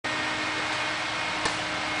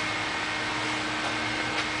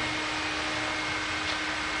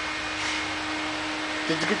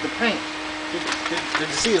Did you get the paint? Did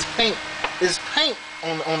you see his paint? His paint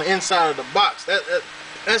on the inside of the box.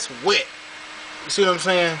 That's wet. You see what I'm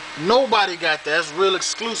saying? Nobody got that. That's real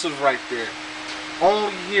exclusive right there.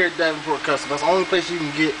 Only here at Davenport Custom. That's the only place you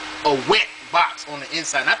can get a wet box on the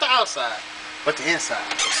inside. Not the outside, but the inside.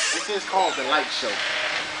 This is called the light show.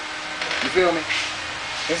 You feel me?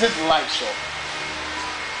 This is the light show.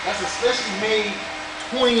 That's a specially made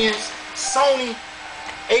 20-inch Sony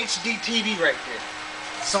HD TV right there.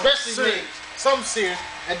 Specially made. Something serious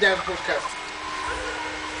at Davenport Custom.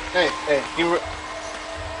 Hey,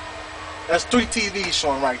 that's 3 TVs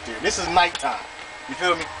showing right there. This is nighttime. You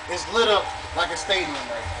feel me? It's lit up like a stadium right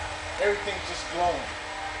now. Everything's just glowing.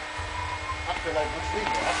 I feel like Bruce Lee.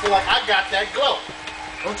 I feel like I got that glow.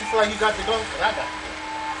 Don't you feel like you got the glow? Because I got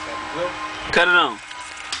the glow. Cut it on.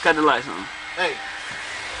 Cut the lights on. Hey.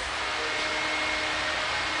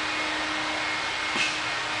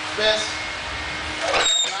 Best,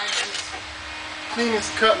 nicest,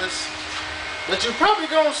 cleanest cutlass that you probably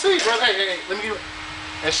gonna see, brother. Hey, let me give it.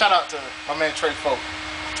 And shout out to my man Trey Folk.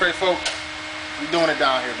 Trey Folk, we doing it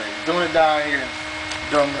down here, baby. Doing it down here in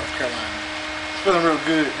Durham, North Carolina. It's feeling real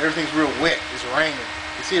good. Everything's real wet. It's raining.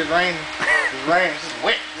 You see it raining? It's raining. It's just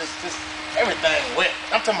wet. Just everything wet.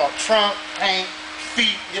 I'm talking about trunk, paint,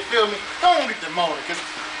 feet. You feel me? Don't get the motor, cause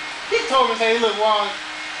he told me, hey, look, Juan,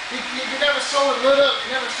 you never show it lit up.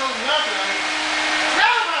 You never show nothing. I mean,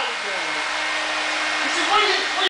 now how we doing it? He said, what do you?